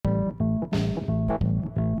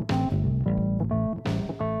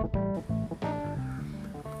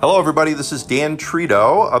Hello, everybody. This is Dan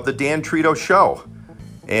Trito of The Dan Trito Show,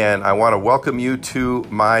 and I want to welcome you to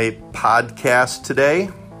my podcast today.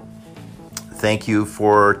 Thank you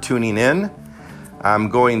for tuning in. I'm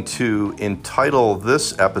going to entitle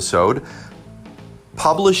this episode,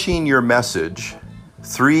 Publishing Your Message,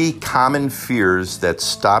 3 Common Fears That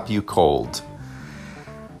Stop You Cold.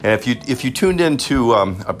 And if you tuned into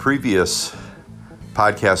a previous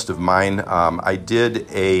podcast of mine, I did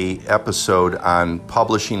a episode on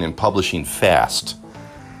publishing and publishing fast.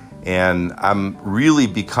 And I'm really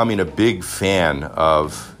becoming a big fan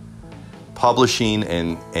of publishing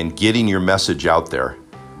and getting your message out there.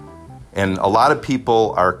 And a lot of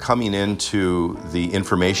people are coming into the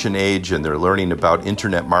information age and they're learning about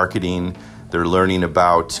internet marketing. They're learning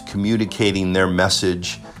about communicating their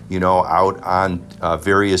message, out on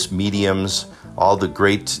various mediums, all the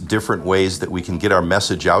great different ways that we can get our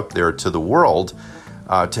message out there to the world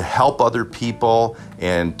to help other people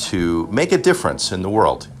and to make a difference in the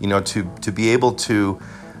world, to be able to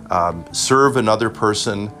serve another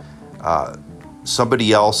person.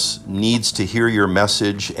 Somebody else needs to hear your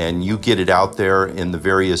message and you get it out there in the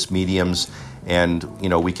various mediums, and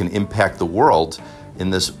we can impact the world in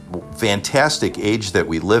this fantastic age that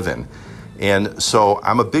we live in. And so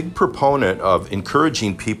I'm a big proponent of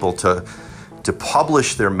encouraging people to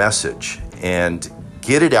publish their message and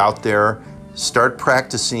get it out there, start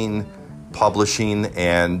practicing publishing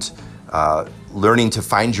and learning to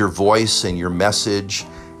find your voice and your message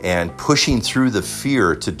and pushing through the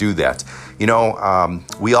fear to do that.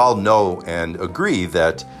 We all know and agree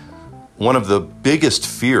that one of the biggest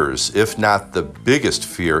fears, if not the biggest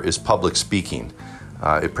fear, is public speaking.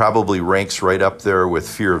 It probably ranks right up there with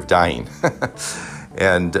fear of dying.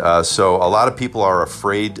 And so a lot of people are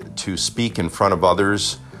afraid to speak in front of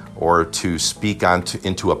others or to speak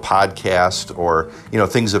into a podcast or,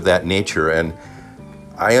 things of that nature. And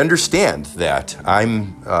I understand that.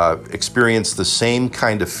 I'm experienced the same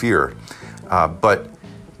kind of fear. But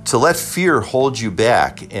to let fear hold you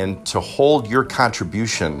back and to hold your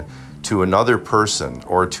contribution to another person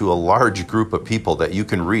or to a large group of people that you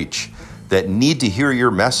can reach that need to hear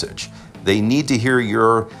your message. They need to hear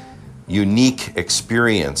your unique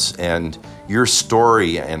experience and your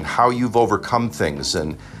story and how you've overcome things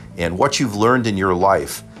and what you've learned in your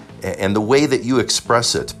life and the way that you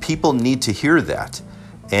express it. People need to hear that.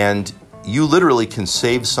 And you literally can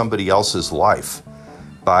save somebody else's life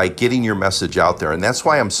by getting your message out there. And that's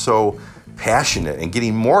why I'm so passionate and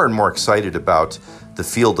getting more and more excited about the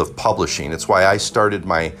field of publishing. It's why I started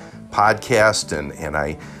my podcast and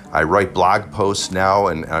I write blog posts now,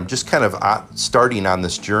 and I'm just kind of starting on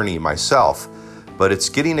this journey myself. But it's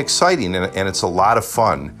getting exciting, and it's a lot of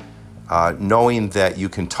fun knowing that you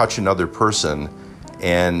can touch another person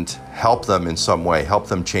and help them in some way, help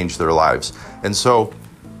them change their lives. And so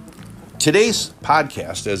today's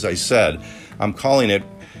podcast, as I said, I'm calling it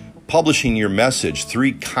Publishing Your Message,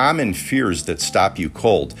 3 Common Fears That Stop You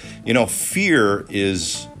Cold. Fear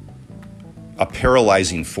is a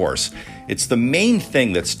paralyzing force. It's the main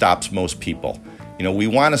thing that stops most people. We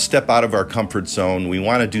want to step out of our comfort zone. We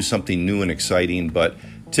want to do something new and exciting, but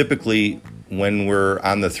typically when we're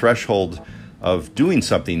on the threshold of doing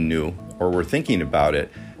something new or we're thinking about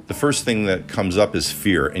it, the first thing that comes up is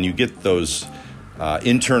fear, and you get those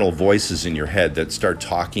internal voices in your head that start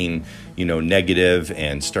talking, negative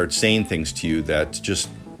and start saying things to you that just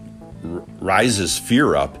rises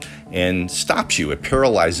fear up and stops you. It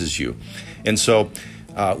paralyzes you. And so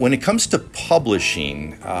when it comes to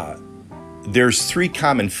publishing, there's 3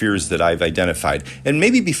 common fears that I've identified. And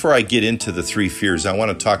maybe before I get into the 3 fears, I want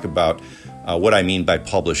to talk about what I mean by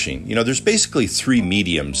publishing. There's basically 3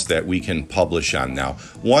 mediums that we can publish on now.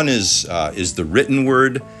 One is the written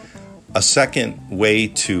word. A second way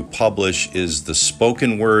to publish is the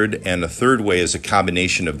spoken word. And a third way is a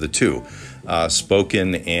combination of the two,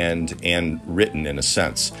 spoken and written in a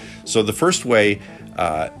sense. So the first way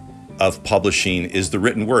of publishing is the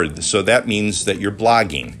written word. So that means that you're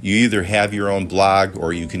blogging. You either have your own blog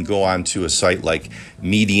or you can go onto a site like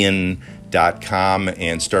Medium.com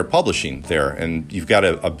and start publishing there. And you've got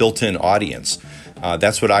a built-in audience.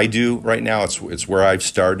 That's what I do right now. It's where I've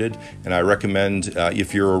started. And I recommend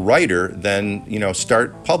if you're a writer, then,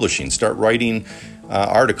 start publishing, start writing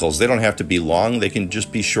articles. They don't have to be long. They can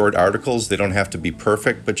just be short articles. They don't have to be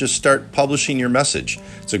perfect, but just start publishing your message.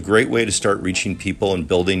 It's a great way to start reaching people and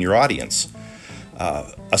building your audience.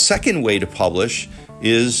 A second way to publish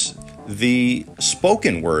is the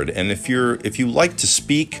spoken word. And if you like to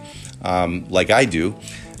speak, like I do,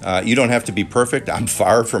 You don't have to be perfect. I'm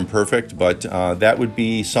far from perfect, but that would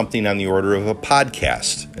be something on the order of a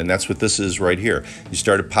podcast. And that's what this is right here. You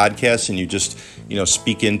start a podcast and you just,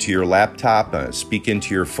 speak into your laptop, speak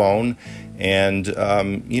into your phone, and,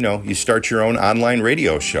 you start your own online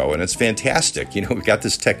radio show. And it's fantastic. We've got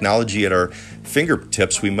this technology at our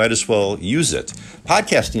fingertips. We might as well use it.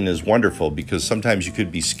 Podcasting is wonderful because sometimes you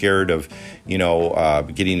could be scared of,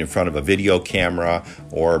 getting in front of a video camera,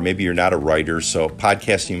 or maybe you're not a writer. So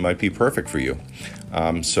podcasting might be perfect for you.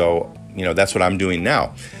 That's what I'm doing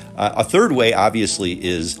now. A third way, obviously,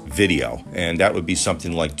 is video, and that would be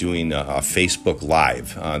something like doing a Facebook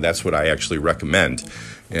Live. That's what I actually recommend,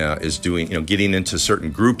 is doing, getting into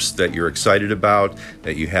certain groups that you're excited about,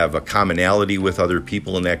 that you have a commonality with other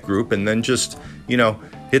people in that group, and then just,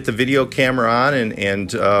 hit the video camera on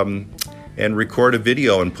and record a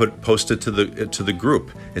video and post it to the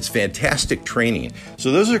group. It's fantastic training.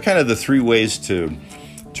 So those are kind of the three ways to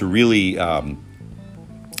really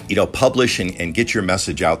publish and get your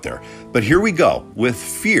message out there. But here we go with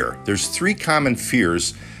fear. There's three common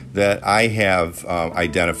fears that I have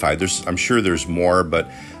identified. I'm sure there's more, but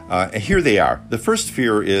here they are. The first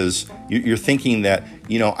fear is you're thinking that,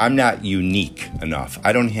 I'm not unique enough.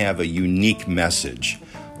 I don't have a unique message,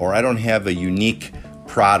 or I don't have a unique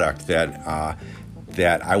product that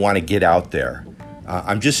I want to get out there.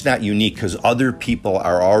 I'm just not unique because other people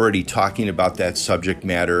are already talking about that subject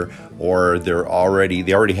matter, or they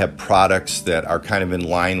already have products that are kind of in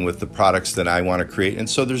line with the products that I want to create, and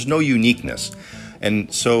so there's no uniqueness.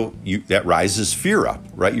 And so that rises fear up,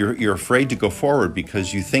 right? You're afraid to go forward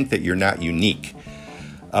because you think that you're not unique.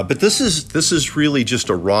 But this is really just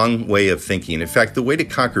a wrong way of thinking. In fact, the way to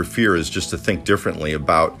conquer fear is just to think differently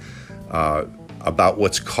about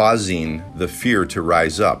what's causing the fear to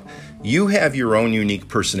rise up. You have your own unique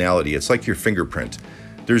personality. It's like your fingerprint.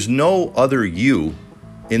 There's no other you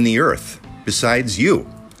in the earth besides you.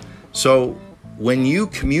 So when you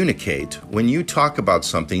communicate, when you talk about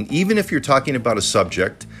something, even if you're talking about a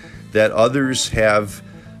subject that others have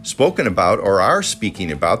spoken about or are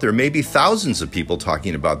speaking about, there may be thousands of people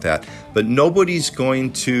talking about that, but nobody's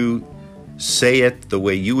going to say it the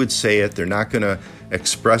way you would say it. They're not going to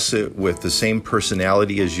express it with the same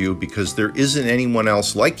personality as you, because there isn't anyone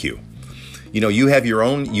else like you. You have your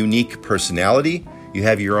own unique personality, you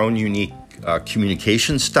have your own unique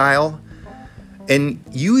communication style, and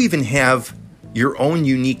you even have your own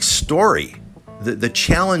unique story, the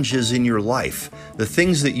challenges in your life, the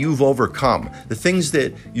things that you've overcome, the things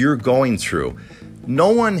that you're going through. No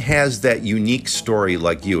one has that unique story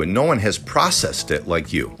like you, and no one has processed it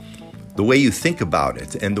like you. The way you think about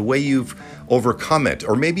it and the way you've overcome it,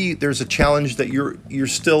 or maybe there's a challenge that you're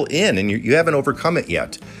still in and you haven't overcome it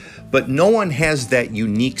yet. But no one has that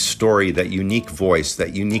unique story, that unique voice,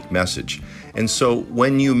 that unique message. And so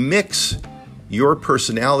when you mix your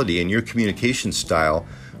personality and your communication style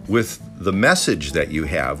with the message that you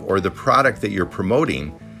have or the product that you're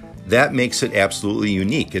promoting, that makes it absolutely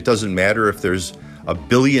unique. It doesn't matter if there's a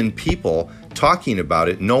billion people talking about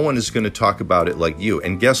it. No one is going to talk about it like you.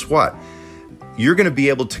 And guess what? You're going to be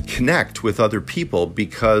able to connect with other people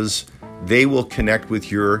because they will connect with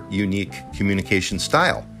your unique communication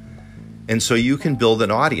style. And so you can build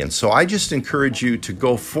an audience. So I just encourage you to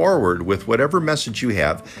go forward with whatever message you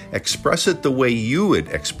have, express it the way you would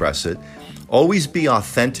express it. Always be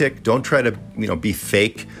authentic. Don't try to, be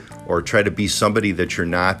fake or try to be somebody that you're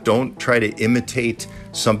not. Don't try to imitate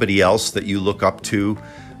somebody else that you look up to,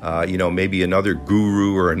 maybe another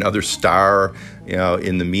guru or another star,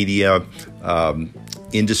 in the media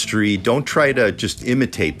industry. Don't try to just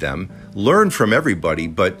imitate them. Learn from everybody,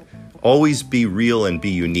 but always be real and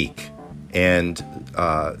be unique. And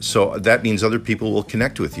so that means other people will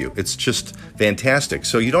connect with you. It's just fantastic.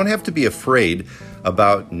 So you don't have to be afraid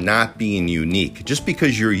about not being unique. Just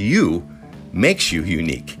because you're you makes you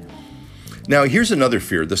unique. Now, here's another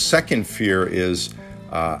fear. The second fear is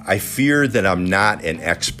I fear that I'm not an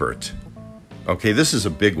expert. Okay, this is a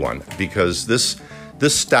big one because this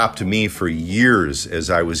stopped me for years as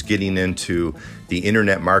I was getting into the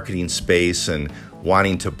internet marketing space and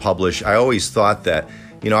wanting to publish. I always thought that,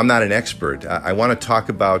 I'm not an expert. I want to talk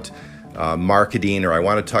about marketing, or I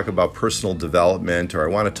want to talk about personal development, or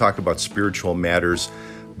I want to talk about spiritual matters,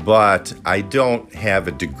 but I don't have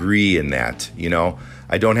a degree in that.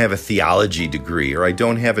 I don't have a theology degree, or I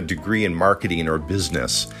don't have a degree in marketing or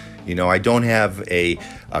business. I don't have a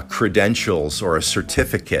credentials or a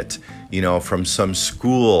certificate, from some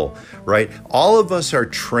school, right? All of us are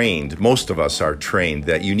trained, most of us are trained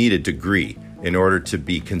that you need a degree in order to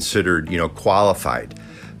be considered, qualified.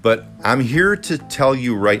 But I'm here to tell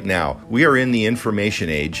you right now, we are in the information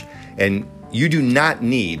age, and You do not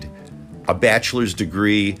need a bachelor's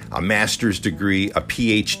degree, a master's degree, a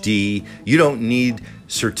PhD. You don't need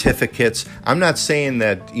certificates. I'm not saying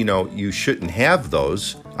that, you shouldn't have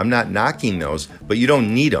those. I'm not knocking those, but you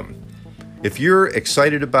don't need them. If you're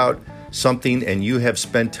excited about something and you have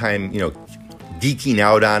spent time, geeking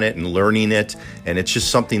out on it and learning it, and it's just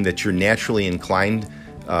something that you're naturally inclined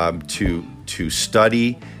to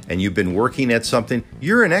study, and you've been working at something,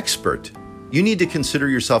 you're an expert. You need to consider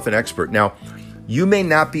yourself an expert. Now, you may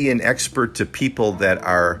not be an expert to people that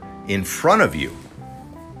are in front of you.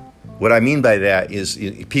 What I mean by that is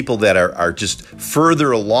people that are just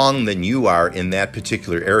further along than you are in that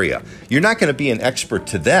particular area. You're not going to be an expert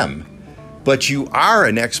to them, but you are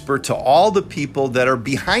an expert to all the people that are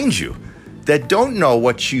behind you, that don't know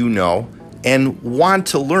what you know and want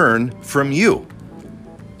to learn from you.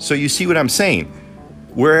 So you see what I'm saying?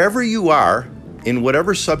 Wherever you are, in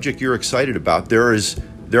whatever subject you're excited about, there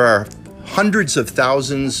are hundreds of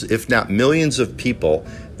thousands, if not millions of people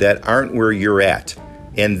that aren't where you're at,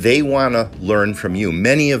 and they want to learn from you.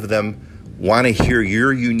 Many of them want to hear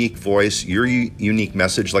your unique voice, your unique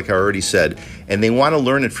message, like I already said, and they want to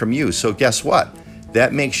learn it from you. So guess what?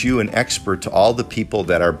 That makes you an expert to all the people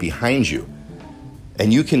that are behind you.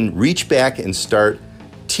 And you can reach back and start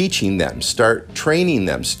teaching them, start training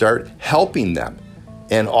them, start helping them.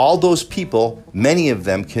 And all those people, many of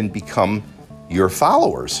them can become your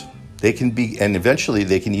followers. They can be, and eventually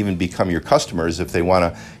they can even become your customers if they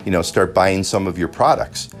want to, start buying some of your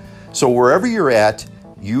products. So wherever you're at,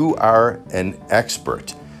 you are an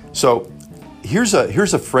expert. So here's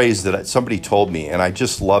a phrase that somebody told me, and I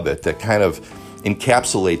just love it, that kind of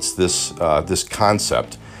encapsulates this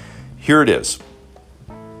concept. Here it is.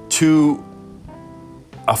 To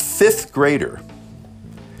a fifth grader,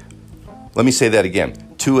 let me say that again.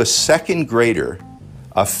 To a second grader,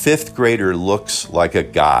 a fifth grader looks like a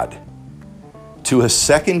god. To a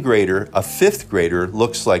second grader, a fifth grader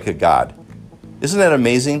looks like a god. Isn't that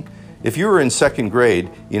amazing? If you were in second grade,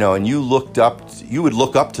 and you would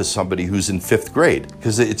look up to somebody who's in fifth grade,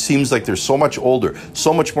 because it seems like they're so much older,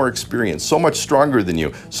 so much more experienced, so much stronger than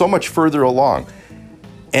you, so much further along.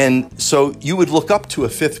 And so you would look up to a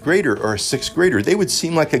fifth grader or a sixth grader. They would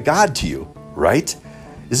seem like a god to you, right?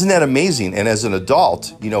 Isn't that amazing? And as an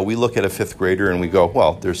adult, we look at a fifth grader and we go,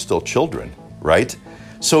 well, they're still children, right?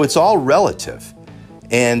 So it's all relative.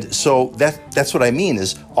 And so that's what I mean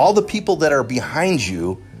is all the people that are behind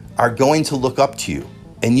you are going to look up to you.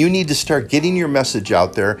 And you need to start getting your message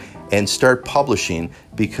out there and start publishing,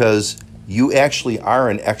 because you actually are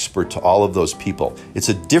an expert to all of those people. It's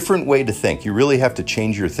a different way to think. You really have to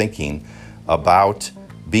change your thinking about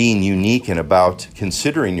being unique and about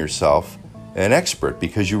considering yourself an expert,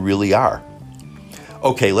 because you really are.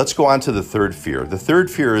 Okay, let's go on to the third fear. The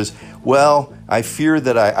third fear is, well, I fear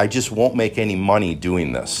that I just won't make any money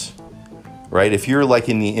doing this, right? If you're like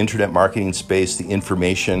in the internet marketing space, the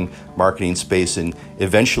information marketing space, and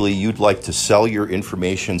eventually you'd like to sell your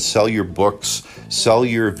information, sell your books, sell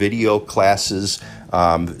your video classes,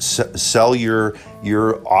 sell your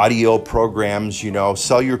audio programs,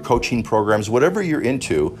 sell your coaching programs, whatever you're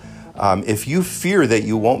into, if you fear that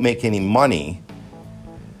you won't make any money,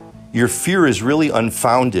 your fear is really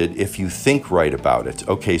unfounded if you think right about it.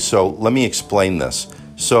 Okay, so let me explain this.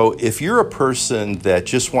 So if you're a person that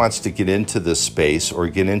just wants to get into this space or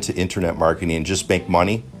get into internet marketing and just make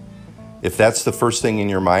money, if that's the first thing in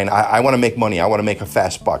your mind, I want to make money, I want to make a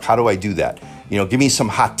fast buck. How do I do that? Give me some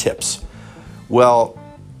hot tips. Well,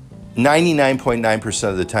 99.9%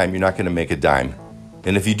 of the time, you're not going to make a dime.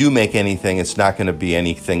 And if you do make anything, it's not going to be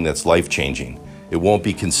anything that's life-changing. It won't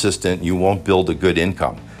be consistent. You won't build a good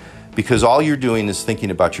income, because all you're doing is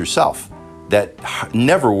thinking about yourself. That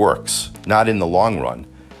never works, not in the long run.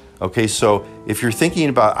 Okay, so if you're thinking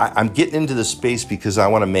about, I'm getting into this space because I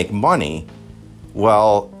want to make money,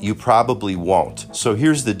 well, you probably won't. So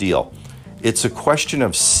here's the deal. It's a question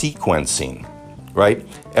of sequencing, right?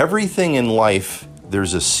 Everything in life,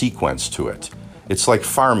 there's a sequence to it. It's like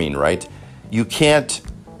farming, right? You can't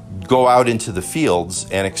go out into the fields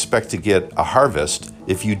and expect to get a harvest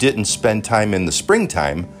if you didn't spend time in the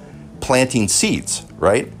springtime planting seeds,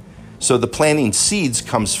 right? So the planting seeds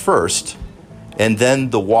comes first, and then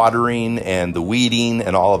the watering and the weeding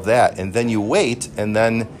and all of that. And then you wait, and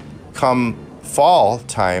then come fall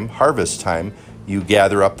time, harvest time, you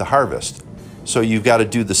gather up the harvest. So you've got to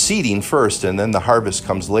do the seeding first, and then the harvest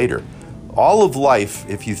comes later. All of life,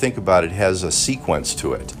 if you think about it, has a sequence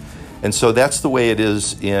to it. And so that's the way it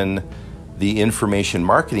is in the information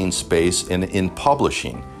marketing space and in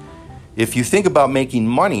publishing. If you think about making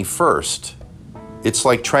money first, it's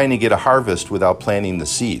like trying to get a harvest without planting the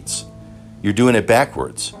seeds. You're doing it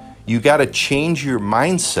backwards. You got to change your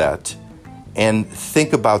mindset and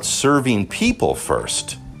think about serving people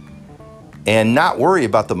first and not worry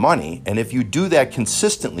about the money. And if you do that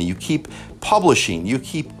consistently, you keep publishing, you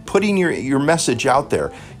keep putting your message out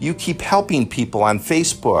there, you keep helping people on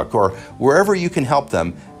Facebook or wherever you can help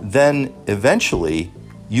them, then eventually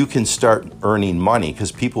you can start earning money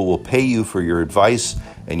because people will pay you for your advice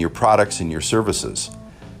and your products and your services.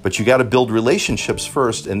 But you got to build relationships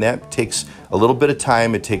first, and that takes a little bit of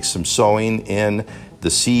time. It takes some sowing in the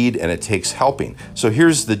seed, and it takes helping. So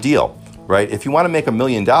here's the deal, right? If you want to make $1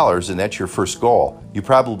 million and that's your first goal, you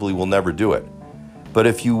probably will never do it. But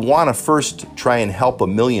if you want to first try and help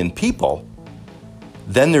 1 million people,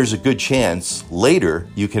 then there's a good chance later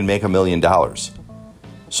you can make $1 million.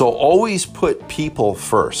 So always put people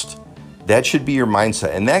first. That should be your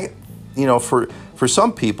mindset. And that, for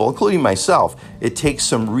some people, including myself, it takes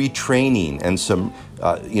some retraining and some,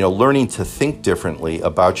 learning to think differently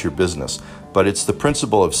about your business. But it's the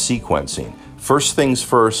principle of sequencing. First things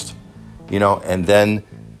first, and then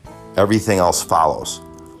everything else follows.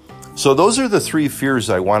 So those are the 3 fears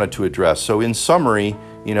I wanted to address. So in summary,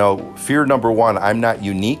 fear number 1, I'm not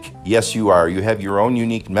unique. Yes, you are. You have your own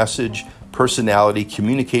unique message, personality,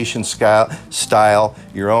 communication style,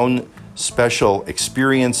 your own special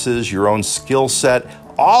experiences, your own skill set,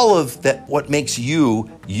 all of that, what makes you,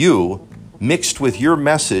 mixed with your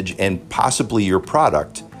message and possibly your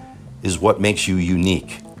product is what makes you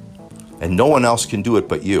unique. And no one else can do it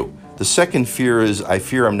but you. The second fear is I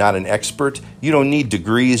fear I'm not an expert. You don't need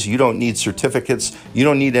degrees. You don't need certificates. You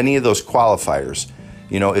don't need any of those qualifiers.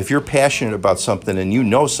 If you're passionate about something and you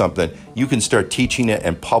know something, you can start teaching it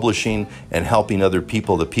and publishing and helping other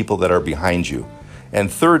people, the people that are behind you.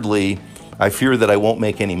 And thirdly, I fear that I won't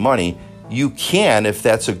make any money. You can if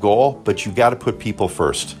that's a goal, but you got to put people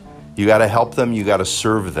first. You got to help them. You got to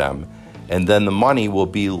serve them. And then the money will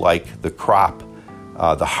be like the crop,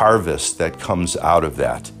 the harvest that comes out of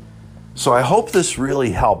that. So I hope this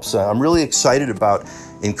really helps. I'm really excited about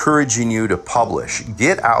encouraging you to publish.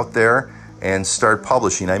 Get out there and start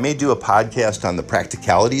publishing. I may do a podcast on the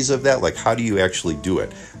practicalities of that, like how do you actually do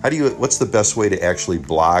it? What's the best way to actually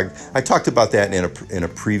blog? I talked about that in a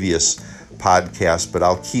previous podcast, but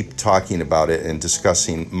I'll keep talking about it and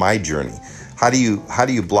discussing my journey. How do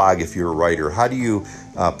you blog if you're a writer? How do you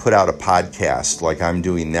put out a podcast like I'm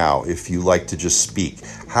doing now if you like to just speak?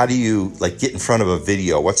 How do you get in front of a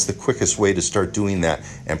video? What's the quickest way to start doing that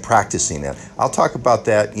and practicing that? I'll talk about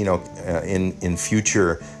that, in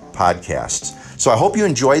future podcasts. So I hope you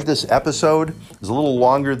enjoyed this episode. It was a little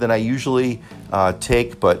longer than I usually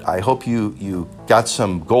take, but I hope you got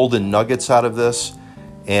some golden nuggets out of this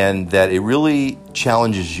and that it really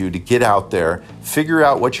challenges you to get out there, figure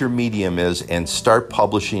out what your medium is, and start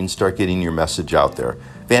publishing, start getting your message out there.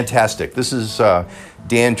 Fantastic. This is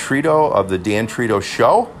Dan Trito of The Dan Trito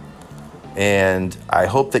Show, and I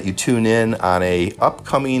hope that you tune in on a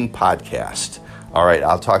upcoming podcast. All right,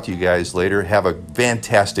 I'll talk to you guys later. Have a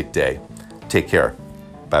fantastic day. Take care.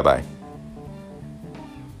 Bye-bye.